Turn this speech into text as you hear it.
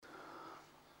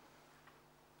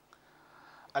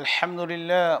الحمد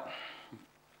لله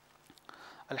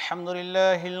الحمد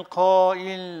لله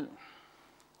القائل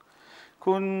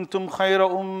كنتم خير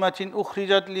أمة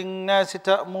أخرجت للناس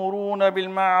تأمرون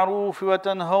بالمعروف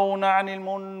وتنهون عن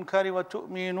المنكر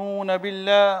وتؤمنون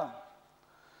بالله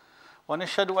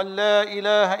ونشهد أن لا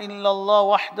إله إلا الله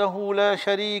وحده لا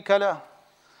شريك له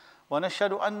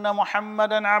ونشهد أن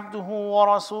محمدا عبده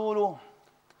ورسوله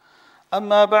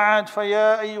أما بعد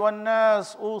فيا أيها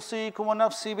الناس أوصيكم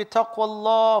ونفسي بتقوى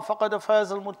الله فقد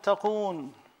فاز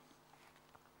المتقون.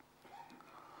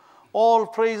 All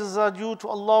praises are due to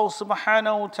Allah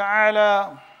subhanahu wa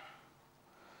ta'ala,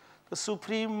 the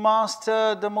Supreme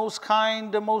Master, the most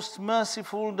kind, the most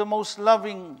merciful, the most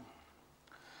loving.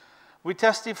 We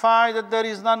testify that there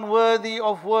is none worthy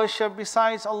of worship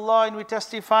besides Allah, and we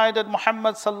testify that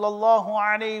Muhammad sallallahu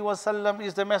alayhi wasallam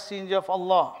is the messenger of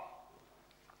Allah.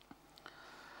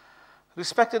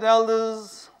 Respected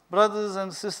elders, brothers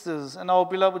and sisters, and our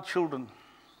beloved children,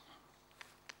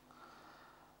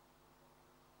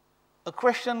 a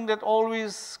question that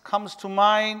always comes to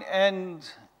mind, and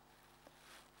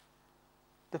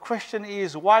the question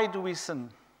is, why do we sin?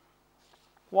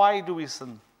 Why do we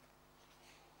sin?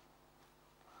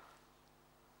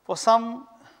 For some,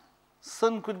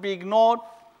 sin could be ignored.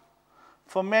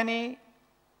 For many,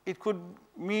 it could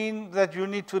mean that you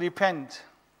need to repent.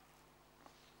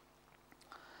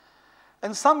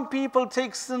 And some people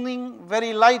take sinning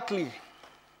very lightly.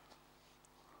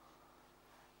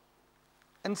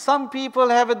 And some people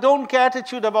have a don't care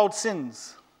attitude about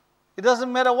sins. It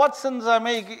doesn't matter what sins I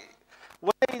make,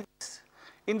 whether it's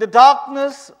in the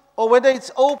darkness or whether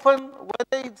it's open,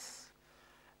 whether it's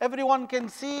everyone can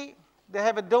see, they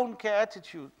have a don't care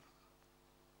attitude.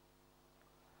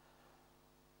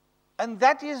 And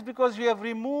that is because we have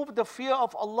removed the fear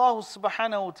of Allah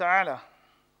subhanahu wa ta'ala.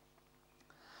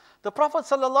 The Prophet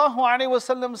sallallahu alaihi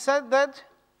wasallam said that,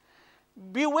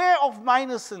 beware of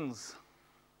minor sins,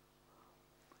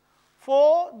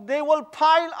 for they will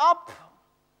pile up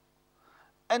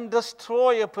and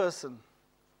destroy a person.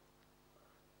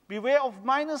 Beware of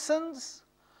minor sins,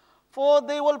 for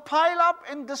they will pile up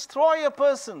and destroy a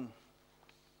person.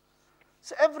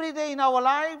 So every day in our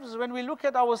lives, when we look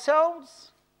at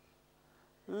ourselves,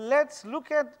 let's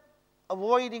look at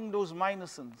avoiding those minor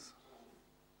sins.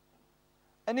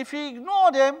 And if you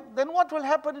ignore them, then what will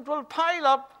happen? It will pile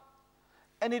up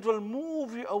and it will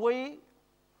move you away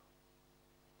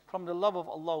from the love of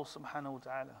Allah subhanahu wa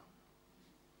ta'ala.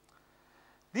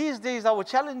 These days our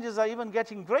challenges are even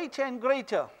getting greater and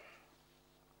greater.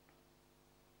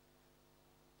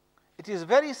 It is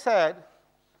very sad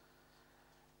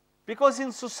because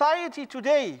in society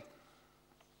today,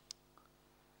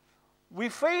 we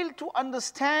fail to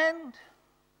understand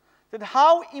that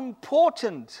how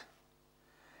important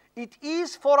it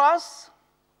is for us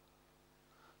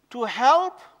to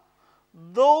help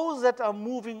those that are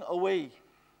moving away.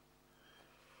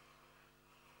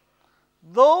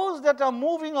 Those that are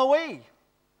moving away,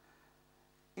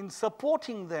 in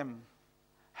supporting them,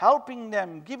 helping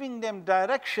them, giving them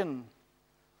direction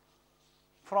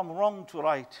from wrong to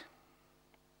right.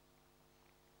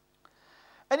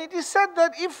 And it is said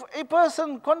that if a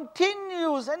person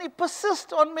continues and he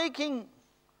persists on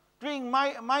doing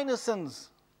minor sins,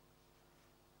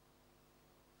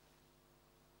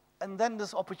 and then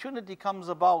this opportunity comes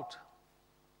about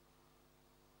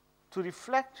to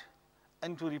reflect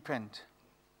and to repent.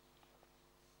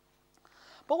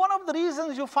 But one of the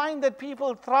reasons you find that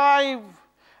people thrive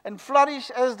and flourish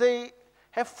as they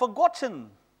have forgotten.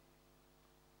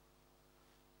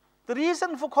 The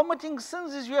reason for committing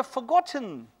sins is you have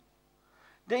forgotten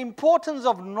the importance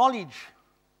of knowledge.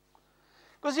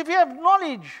 Because if you have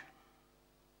knowledge,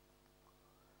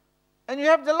 and you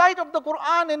have the light of the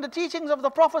Quran and the teachings of the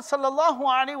Prophet sallallahu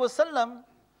alaihi wasallam,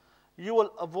 you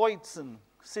will avoid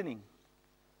sinning.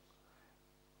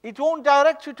 It won't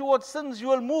direct you towards sins, you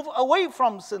will move away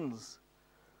from sins.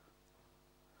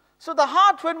 So the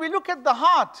heart, when we look at the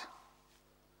heart,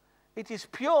 it is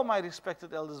pure, my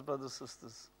respected elders, brothers,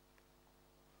 sisters.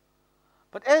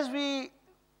 But as we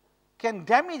can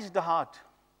damage the heart,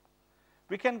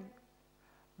 we can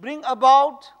bring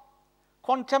about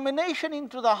contamination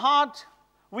into the heart,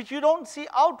 which you don't see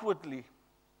outwardly.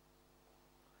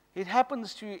 It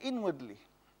happens to you inwardly.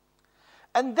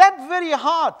 And that very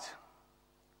heart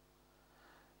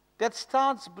that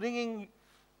starts bringing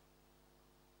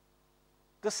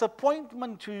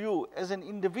disappointment to you as an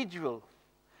individual,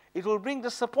 it will bring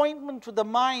disappointment to the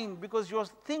mind because your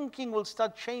thinking will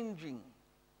start changing.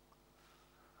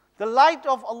 The light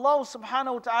of Allah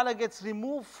subhanahu wa ta'ala gets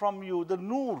removed from you, the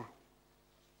nur.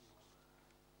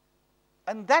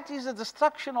 And that is the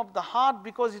destruction of the heart,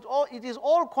 because it is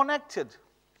all connected.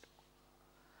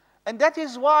 And that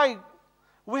is why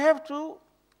we have to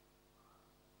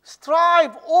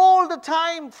strive all the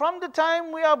time, from the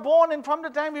time we are born and from the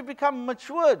time we become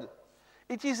matured.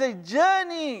 It is a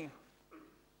journey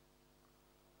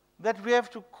that we have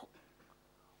to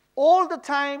all the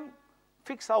time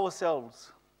fix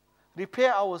ourselves,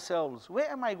 repair ourselves. Where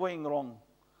am I going wrong?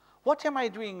 What am I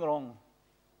doing wrong?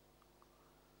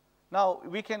 Now,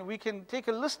 we can take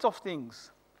a list of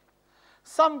things.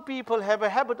 Some people have a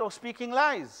habit of speaking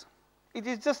lies. It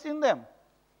is just in them.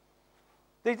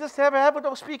 They just have a habit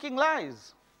of speaking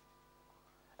lies.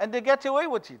 And they get away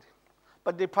with it.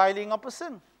 But they're piling up a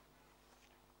sin.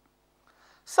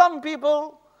 Some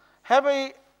people have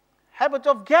a habit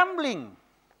of gambling.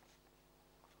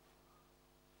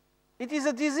 It is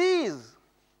a disease.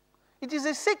 It is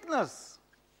a sickness.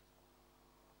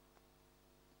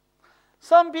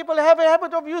 Some people have a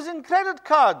habit of using credit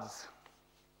cards.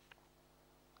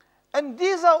 And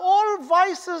these are all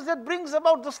vices that brings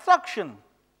about destruction.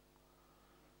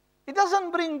 It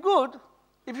doesn't bring good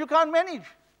if you can't manage.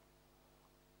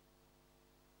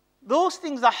 Those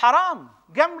things are haram.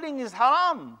 Gambling is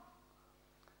haram.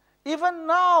 Even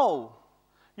now,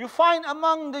 you find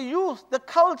among the youth the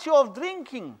culture of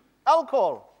drinking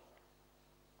alcohol.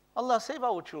 Allah save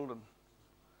our children.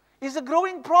 It's a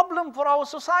growing problem for our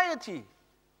society.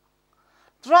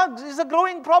 Drugs is a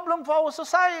growing problem for our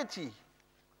society.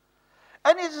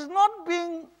 And it is not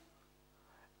being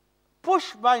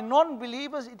pushed by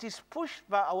non-believers, it is pushed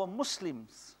by our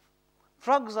Muslims.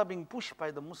 Drugs are being pushed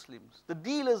by the Muslims. The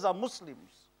dealers are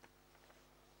Muslims.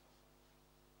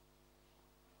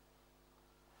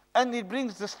 And it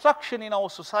brings destruction in our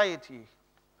society.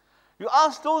 You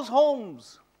ask those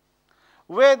homes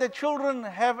where the children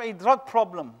have a drug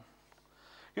problem.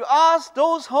 You ask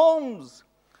those homes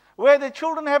where the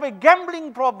children have a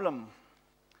gambling problem.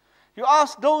 You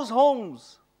ask those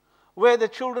homes where the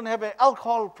children have an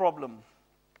alcohol problem.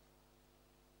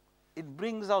 It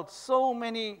brings out so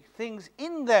many things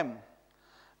in them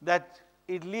that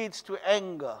it leads to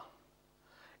anger.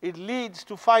 It leads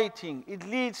to fighting. It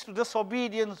leads to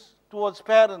disobedience towards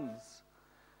parents.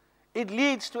 It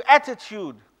leads to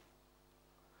attitude.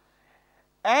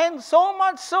 And so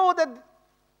much so that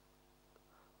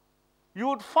you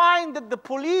would find that the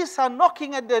police are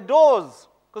knocking at their doors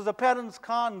because the parents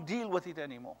can't deal with it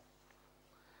anymore.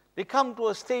 They come to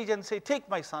a stage and say, take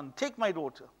my son, take my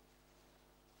daughter.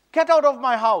 Get out of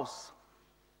my house.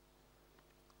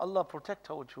 Allah protect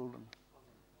our children.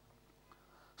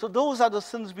 So those are the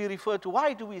sins we refer to.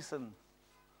 Why do we sin?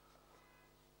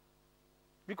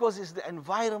 Because it's the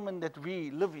environment that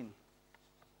we live in.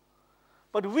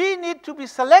 But we need to be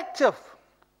selective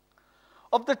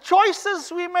of the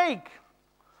choices we make.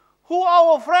 Who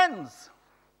are our friends?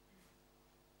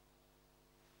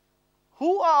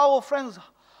 Who are our friends?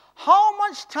 How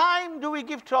much time do we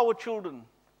give to our children?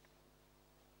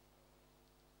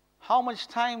 How much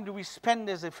time do we spend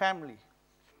as a family?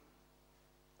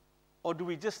 Or do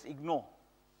we just ignore?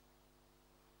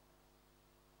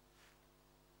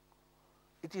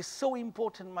 It is so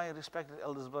important, my respected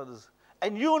elders, brothers.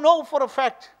 And you know for a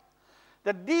fact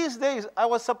that these days, I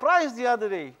was surprised the other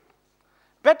day,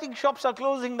 betting shops are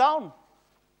closing down.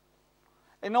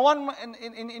 In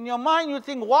your mind you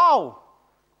think, wow,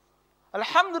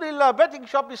 Alhamdulillah, betting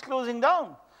shop is closing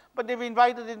down. But they've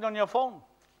invited it on your phone.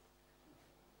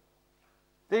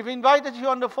 They've invited you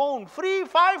on the phone. Free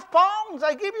 £5.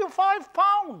 I give you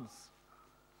 £5.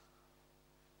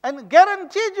 And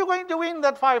guaranteed you're going to win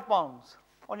that £5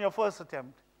 on your first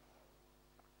attempt.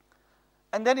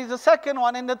 And then it's the second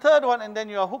one and the third one, and then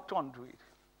you are hooked onto it.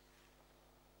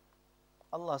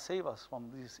 Allah save us from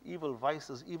these evil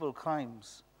vices, evil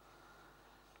crimes.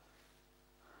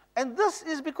 And this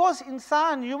is because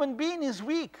insan, human being, is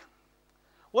weak.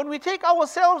 When we take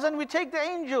ourselves and we take the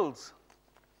angels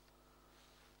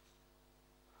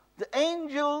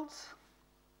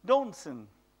don't sin.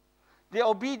 They are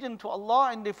obedient to Allah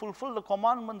and they fulfill the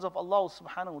commandments of Allah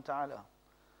subhanahu wa ta'ala.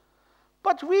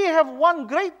 But we have one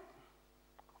great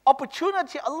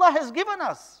opportunity Allah has given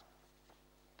us.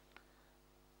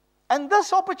 And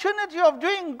this opportunity of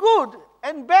doing good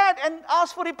and bad and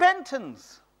ask for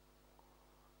repentance.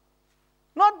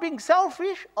 Not being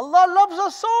selfish. Allah loves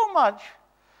us so much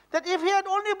that if He had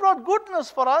only brought goodness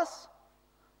for us,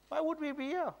 why would we be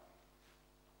here?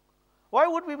 Why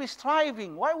would we be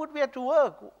striving? Why would we have to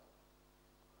work?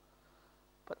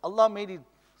 But Allah made it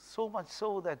so much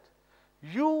so that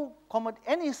you commit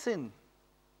any sin,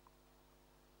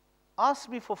 ask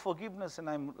me for forgiveness and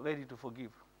I'm ready to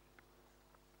forgive.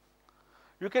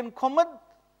 You can commit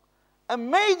a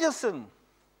major sin.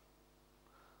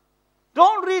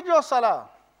 Don't read your salah.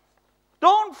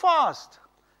 Don't fast.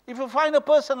 If you find a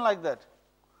person like that,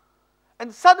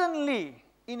 and suddenly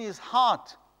in his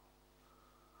heart,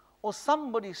 or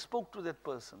somebody spoke to that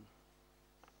person,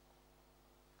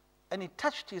 and it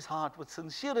touched his heart with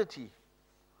sincerity,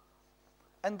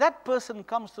 and that person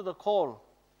comes to the call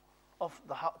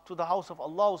to the house of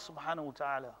Allah subhanahu wa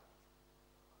ta'ala,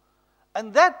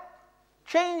 and that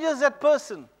changes that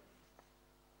person,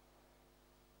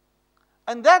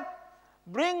 and that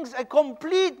brings a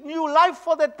complete new life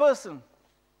for that person.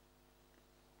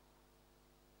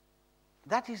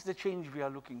 That is the change we are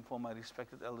looking for, my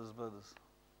respected elders, brothers,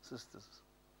 sisters.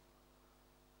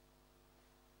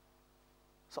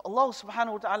 So Allah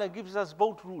subhanahu wa ta'ala gives us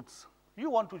both routes. You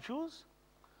want to choose?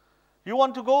 You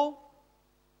want to go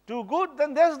do good?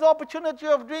 Then there's the opportunity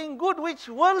of doing good, which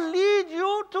will lead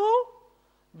you to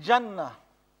Jannah.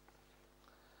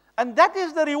 And that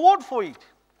is the reward for it.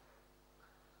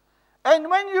 And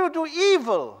when you do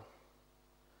evil,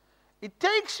 it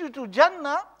takes you to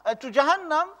Jannah, to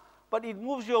Jahannam, but it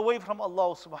moves you away from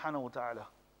Allah subhanahu wa ta'ala.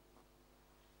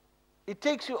 It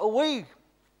takes you away,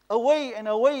 away and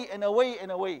away and away and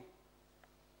away.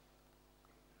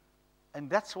 And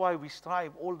that's why we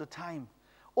strive all the time.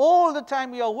 All the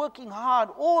time we are working hard,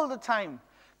 all the time.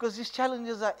 Because these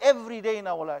challenges are every day in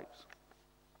our lives.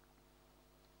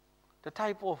 The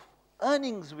type of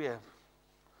earnings we have.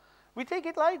 We take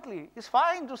it lightly. It's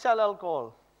fine to sell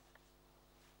alcohol.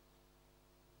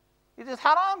 It is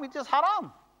haram, it is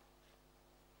haram.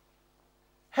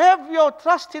 Have your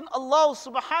trust in Allah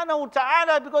subhanahu wa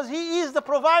ta'ala, because He is the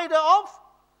provider of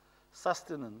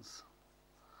sustenance.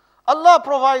 Allah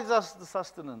provides us the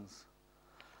sustenance.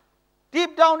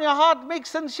 Deep down your heart, make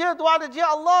sincere dua that, Ya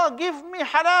Allah, give me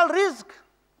halal rizq.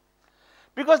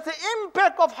 Because the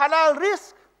impact of halal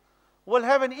rizq will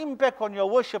have an impact on your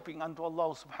worshipping unto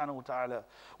Allah subhanahu wa ta'ala.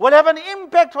 Will have an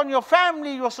impact on your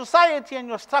family, your society, and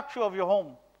your structure of your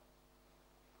home.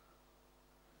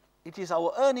 It is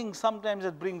our earnings sometimes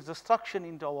that brings destruction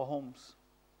into our homes,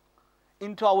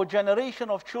 into our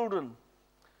generation of children.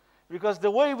 Because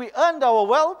the way we earned our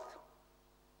wealth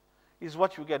is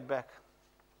what you get back.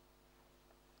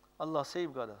 Allah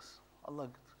safeguard us. Allah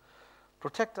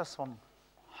protect us from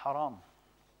haram.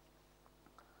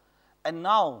 And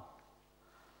now,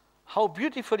 how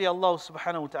beautifully Allah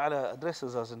subhanahu wa ta'ala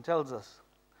addresses us and tells us,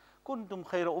 كنتم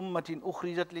خير أمة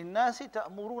أخرجت للناس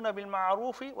تأمرون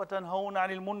بالمعروف وتنهون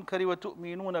عن المنكر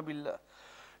وتؤمنون بالله.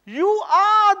 You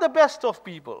are the best of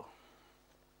people.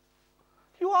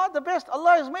 You are the best.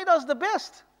 Allah has made us the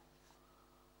best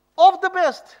of the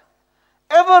best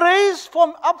ever raised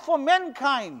up for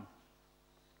mankind.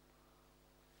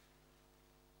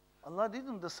 Allah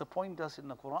didn't disappoint us in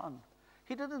the Quran.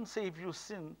 He didn't say, if you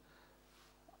sin,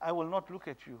 I will not look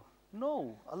at you.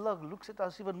 No, Allah looks at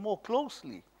us even more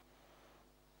closely.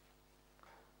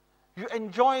 You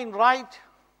enjoin right,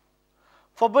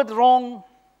 forbid wrong,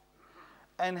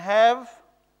 and have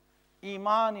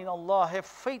iman in Allah, have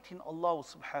faith in Allah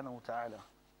subhanahu wa ta'ala.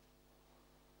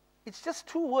 It's just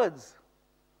two words,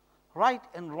 right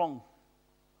and wrong.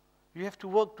 You have to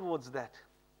work towards that.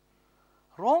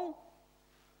 Wrong?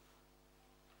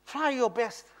 Try your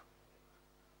best.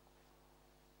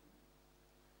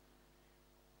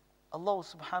 Allah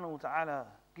subhanahu wa ta'ala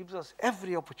gives us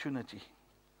every opportunity.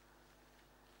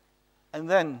 And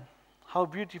then, how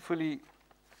beautifully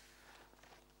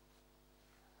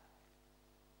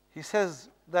He says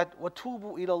that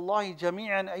وَتُوبُوا إِلَى اللَّهِ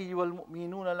جَمِيعًا أَيُّهَا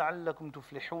الْمُؤْمِنُونَ لَعَلَّكُمْ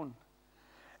تُفْلِحُونَ.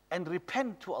 And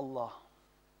repent to Allah.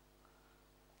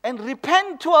 And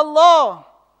repent to Allah,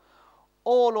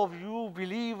 all of you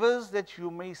believers, that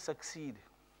you may succeed.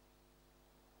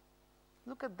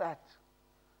 Look at that.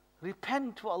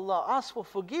 Repent to Allah. Ask for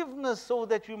forgiveness so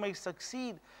that you may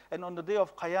succeed. And on the day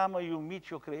of Qiyamah, you meet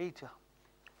your Creator.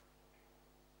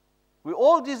 We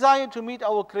all desire to meet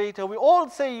our Creator. We all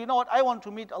say, you know what, I want to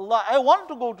meet Allah. I want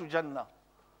to go to Jannah.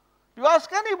 You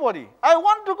ask anybody, I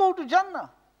want to go to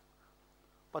Jannah.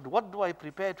 But what do I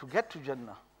prepare to get to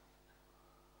Jannah?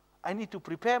 I need to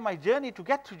prepare my journey to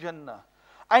get to Jannah.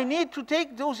 I need to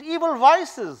take those evil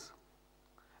vices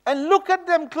and look at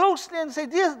them closely and say,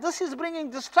 this is bringing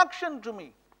destruction to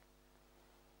me.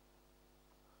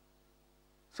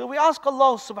 So we ask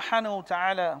Allah subhanahu wa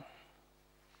ta'ala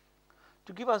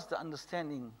to give us the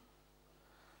understanding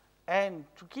and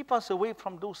to keep us away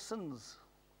from those sins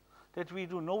that we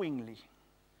do knowingly,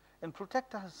 and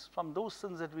protect us from those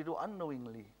sins that we do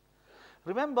unknowingly.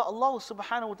 Remember, Allah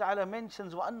subhanahu wa ta'ala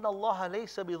mentions وَأَنَّ اللَّهَ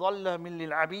لَيْسَ بِظَلَّامٍ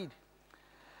لِلْعَبِيدِ.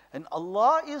 And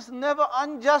Allah is never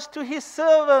unjust to His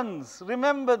servants.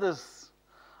 Remember this.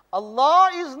 Allah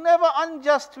is never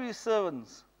unjust to His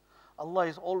servants. Allah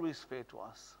is always fair to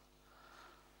us.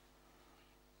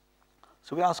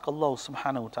 So we ask Allah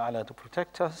subhanahu wa ta'ala to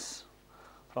protect us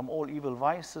from all evil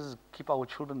vices, keep our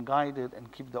children guided,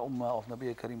 and keep the ummah of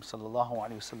Nabi Kareem sallallahu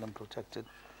alayhi wa sallam protected.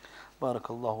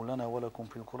 بارك الله لنا ولكم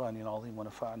في القرآن العظيم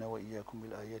ونفعنا وإياكم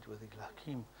بالآيات وذكر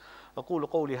الحكيم. أقول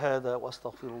قولي هذا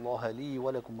وأستغفر الله لي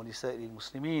ولكم ولسائر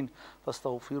المسلمين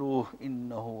فاستغفروه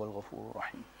إنه هو الغفور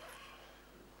الرحيم.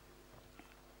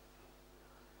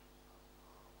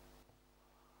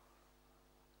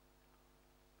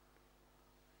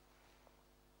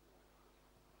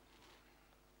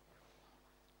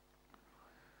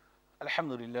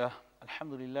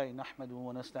 الحمد لله نحمده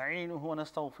ونستعينه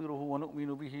ونستغفره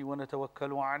ونؤمن به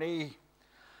ونتوكل عليه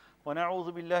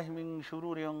ونعوذ بالله من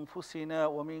شرور أنفسنا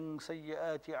ومن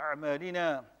سيئات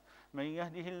أعمالنا من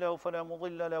يهده الله فلا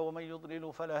مضل له ومن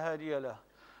يضلل فلا هادي له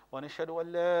ونشهد أن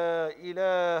لا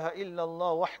إله إلا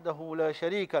الله وحده لا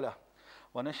شريك له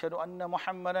ونشهد أن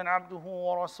محمدا عبده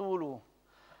ورسوله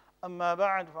أما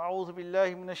بعد فأعوذ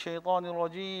بالله من الشيطان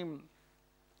الرجيم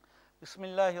بسم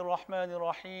الله الرحمن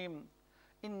الرحيم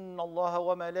إن الله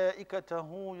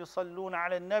وملائكته يصلون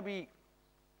على النبي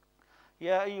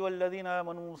يا أيها الذين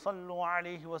آمنوا صلوا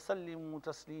عليه وسلموا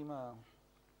تسليما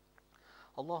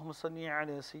اللهم صل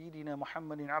على سيدنا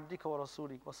محمد عبدك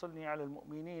ورسولك وصل على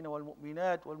المؤمنين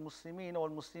والمؤمنات والمسلمين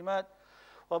والمسلمات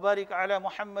وبارك على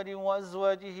محمد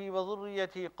وأزواجه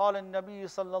وذريته. قال النبي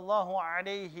صلى الله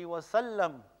عليه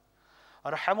وسلم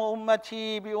أرحم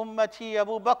أمتي بأمتي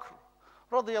أبو بكر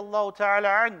رضي الله تعالى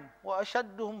عنه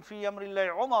وأشدهم في أمر الله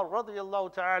عمر رضي الله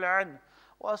تعالى عنه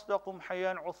وأصدقهم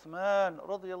حيان عثمان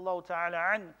رضي الله تعالى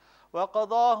عنه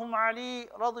وقضاهم علي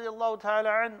رضي الله تعالى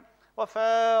عنه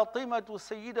وفاطمة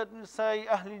سيدة نساء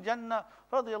أهل الجنة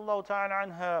رضي الله تعالى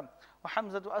عنها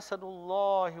وحمزة أسد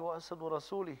الله وأسد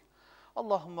رسوله.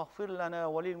 اللهم اغفر لنا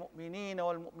وللمؤمنين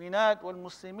والمؤمنات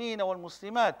والمسلمين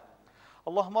والمسلمات.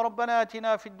 اللهم ربنا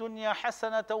آتنا في الدنيا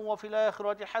حسنة وفي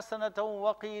الآخرة حسنة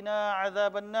وقنا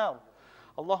عذاب النار.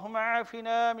 اللهم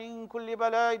عافنا من كل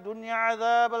بلاء الدنيا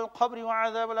عذاب القبر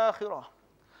وعذاب الآخرة.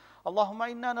 اللهم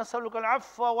إنا نسألك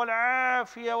العفو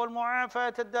والعافية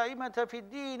والمعافاة الدائمة في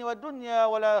الدين والدنيا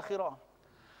والآخرة.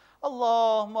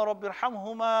 اللهم رب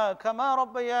ارحمهما كما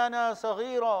ربيانا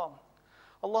صغيرا.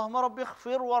 اللهم رب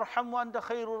اغفر وارحم وأنت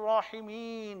خير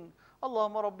الراحمين.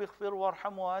 اللهم رب اغفر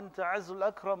وارحم وأنت أعز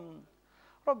الأكرم.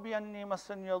 ربي أني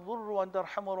مسني الضر وأنت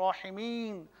أرحم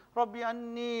الراحمين. ربي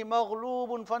أني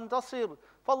مغلوب فانتصر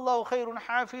فالله خير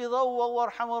حافظا وهو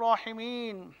أرحم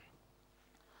الراحمين.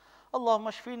 اللهم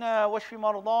اشفنا واشف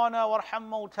مرضانا وارحم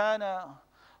موتانا.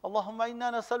 اللهم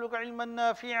إنا نسألك علما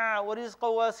نافعا ورزقا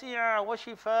واسعا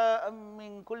وشفاء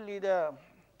من كل داء.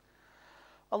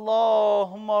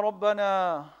 اللهم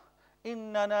ربنا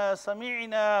إننا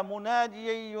سمعنا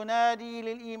مناديا ينادي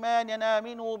للإيمان أن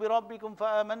آمنوا بربكم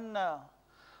فآمنا.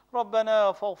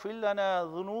 ربنا فاغفر لنا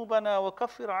ذنوبنا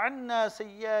وكفر عنا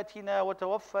سيئاتنا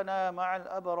وتوفنا مع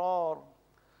الأبرار.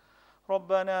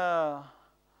 ربنا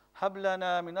هب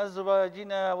لنا من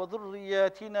أزواجنا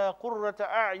وذرياتنا قرة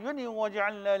أعين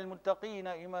واجعلنا للمتقين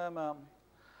إماما.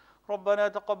 ربنا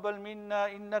تقبل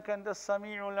منا إنك أنت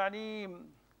السميع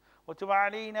العليم وتب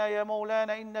علينا يا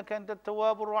مولانا إنك أنت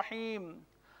التواب الرحيم.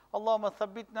 اللهم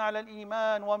ثبتنا على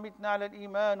الإيمان ومتنا على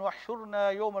الإيمان واحشرنا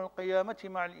يوم القيامة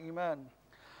مع الإيمان.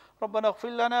 ربنا اغفر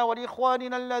لنا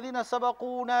ولإخواننا الذين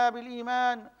سبقونا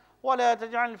بالإيمان ولا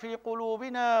تجعل في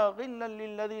قلوبنا غلا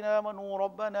للذين آمنوا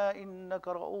ربنا إنك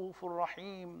رؤوف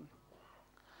رحيم.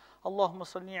 اللهم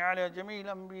صل على جميع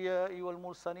الأنبياء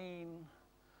والمرسلين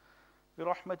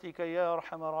برحمتك يا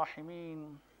أرحم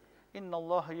الراحمين. إن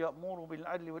الله يأمر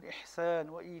بالعدل والإحسان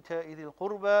وإيتاء ذي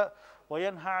القربى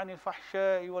وينهى عن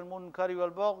الفحشاء والمنكر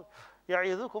والبغي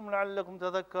يعظكم لعلكم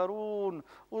تذكرون.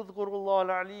 اذكروا الله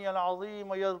العلي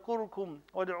العظيم يذكركم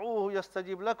وادعوه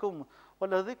يستجب لكم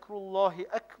ولذكر الله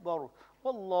أكبر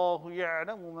والله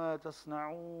يعلم ما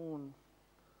تصنعون.